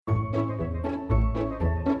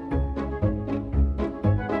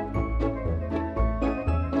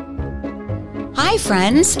Hi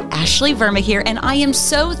friends, Ashley Verma here, and I am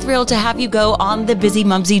so thrilled to have you go on the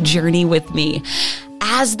Bizzimumzi journey with me.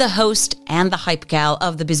 As the host and the hype gal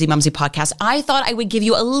of the Bizzimumzi Podcast, I thought I would give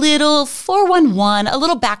you a little 411, a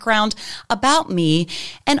little background about me,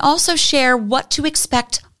 and also share what to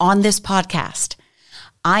expect on this podcast.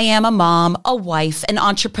 I am a mom, a wife, an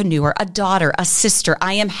entrepreneur, a daughter, a sister.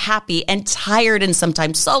 I am happy and tired and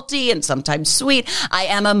sometimes salty and sometimes sweet. I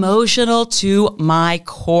am emotional to my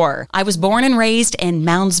core. I was born and raised in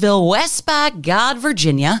Moundsville, West by God,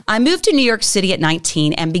 Virginia. I moved to New York City at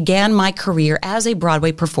 19 and began my career as a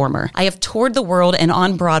Broadway performer. I have toured the world and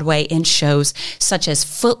on Broadway in shows such as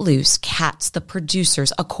Footloose, Cats, The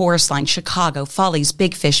Producers, A Chorus Line, Chicago, Follies,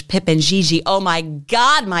 Big Fish, Pippin, Gigi. Oh my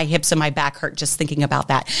God, my hips and my back hurt just thinking about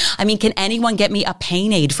that. I mean, can anyone get me a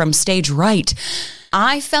pain aid from stage right?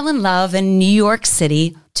 I fell in love in New York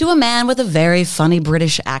City to a man with a very funny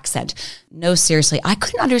British accent. No, seriously, I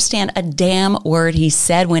couldn't understand a damn word he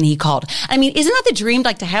said when he called. I mean, isn't that the dream,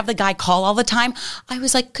 like to have the guy call all the time? I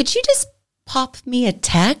was like, could you just pop me a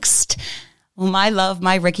text? Well, my love,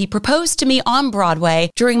 my Ricky, proposed to me on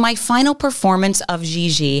Broadway during my final performance of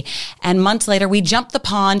Gigi, and months later we jumped the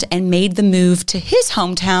pond and made the move to his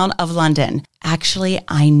hometown of London. Actually,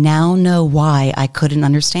 I now know why I couldn't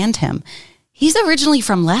understand him. He's originally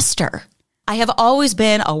from Leicester. I have always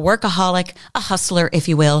been a workaholic, a hustler, if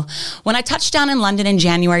you will. When I touched down in London in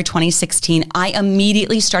January 2016, I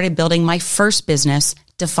immediately started building my first business,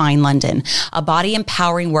 Define London, a body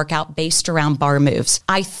empowering workout based around bar moves.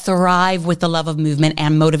 I thrive with the love of movement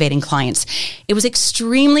and motivating clients. It was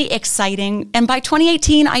extremely exciting. And by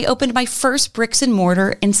 2018, I opened my first bricks and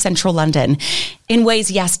mortar in central London. In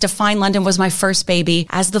ways, yes, Define London was my first baby,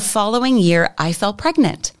 as the following year I fell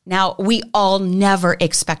pregnant. Now, we all never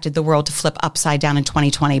expected the world to flip upside down in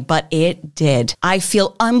 2020, but it did. I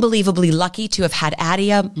feel unbelievably lucky to have had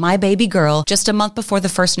Adia, my baby girl, just a month before the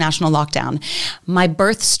first national lockdown. My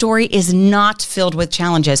birth story is not filled with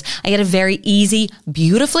challenges. I had a very easy,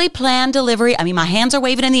 beautifully planned delivery. I mean, my hands are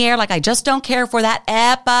waving in the air like I just don't care for that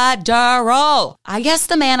epidural. I guess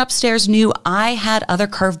the man upstairs knew I had other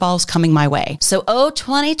curveballs coming my way. So,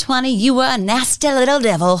 2020, you were a nasty little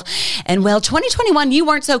devil. And well, 2021, you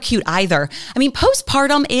weren't so cute either. I mean,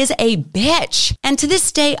 postpartum is a bitch. And to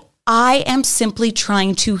this day, I am simply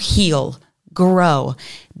trying to heal, grow,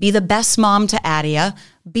 be the best mom to Adia,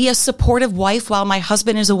 be a supportive wife while my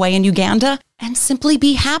husband is away in Uganda, and simply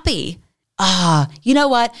be happy. You know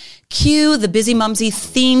what? Cue the Bizzimumzi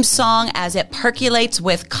theme song as it percolates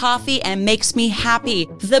with coffee and makes me happy.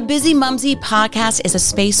 The Bizzimumzi Podcast is a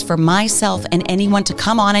space for myself and anyone to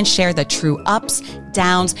come on and share the true ups,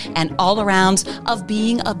 downs, and all-arounds of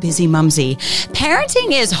being a Bizzimumzi.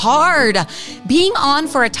 Parenting is hard. Being on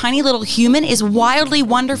for a tiny little human is wildly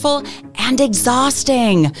wonderful and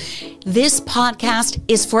exhausting. This podcast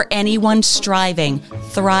is for anyone striving,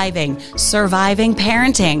 thriving, surviving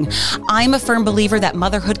parenting. I'm a firm believer that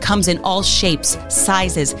motherhood comes in all shapes,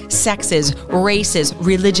 sizes, sexes, races,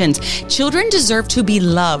 religions. Children deserve to be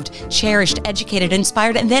loved, cherished, educated,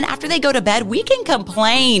 inspired, and then after they go to bed, we can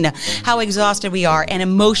complain how exhausted we are and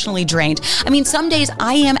emotionally drained. I mean, some days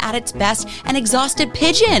I am at its best an exhausted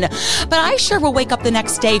pigeon, but I sure will wake up the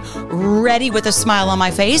next day ready with a smile on my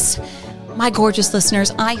face. My gorgeous listeners,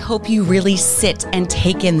 I hope you really sit and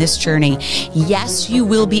take in this journey. Yes, you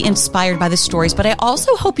will be inspired by the stories, but I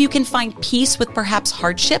also hope you can find peace with perhaps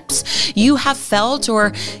hardships you have felt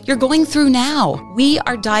or you're going through now. We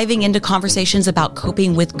are diving into conversations about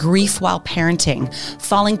coping with grief while parenting,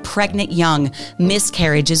 falling pregnant young,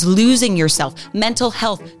 miscarriages, losing yourself, mental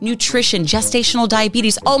health, nutrition, gestational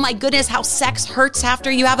diabetes. Oh my goodness, how sex hurts after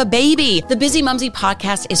you have a baby. The Bizzimumzi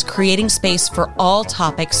Podcast is creating space for all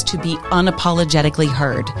topics to be unapologetically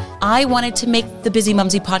heard. I wanted to make the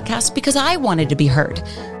Bizzimumzi Podcast because I wanted to be heard.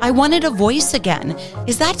 I wanted a voice again.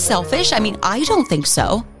 Is that selfish? I mean, I don't think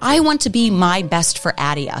so. I want to be my best for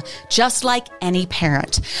Adia, just like any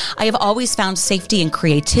parent. I have always found safety in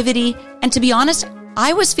creativity, and to be honest,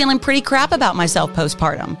 I was feeling pretty crap about myself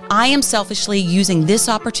postpartum. I am selfishly using this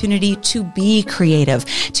opportunity to be creative,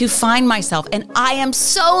 to find myself, and I am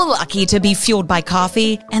so lucky to be fueled by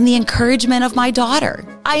coffee and the encouragement of my daughter.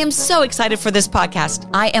 I am so excited for this podcast.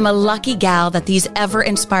 I am a lucky gal that these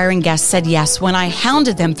ever-inspiring guests said yes when I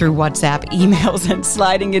hounded them through WhatsApp, emails, and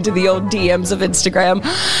sliding into the old DMs of Instagram.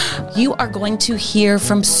 You are going to hear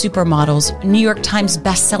from supermodels, New York Times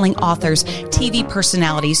bestselling authors, TV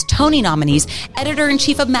personalities, Tony nominees,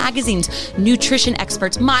 editor-in-chief of magazines, nutrition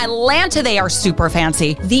experts. My Lanta, they are super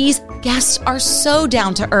fancy. These guests are so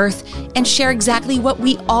down to earth and share exactly what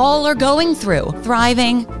we all are going through.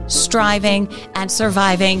 Thriving, striving, and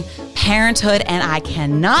surviving parenthood, and I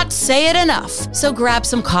cannot say it enough. So grab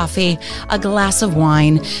some coffee, a glass of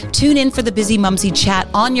wine, tune in for the Bizzimumzi chat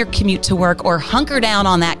on your commute to work, or hunker down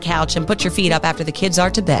on that couch and put your feet up after the kids are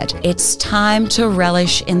to bed. It's time to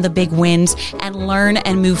relish in the big wins and learn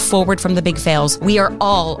and move forward from the big fails. We are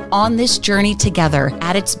all on this journey together,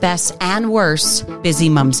 at its best and worst,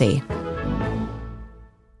 Bizzimumzi.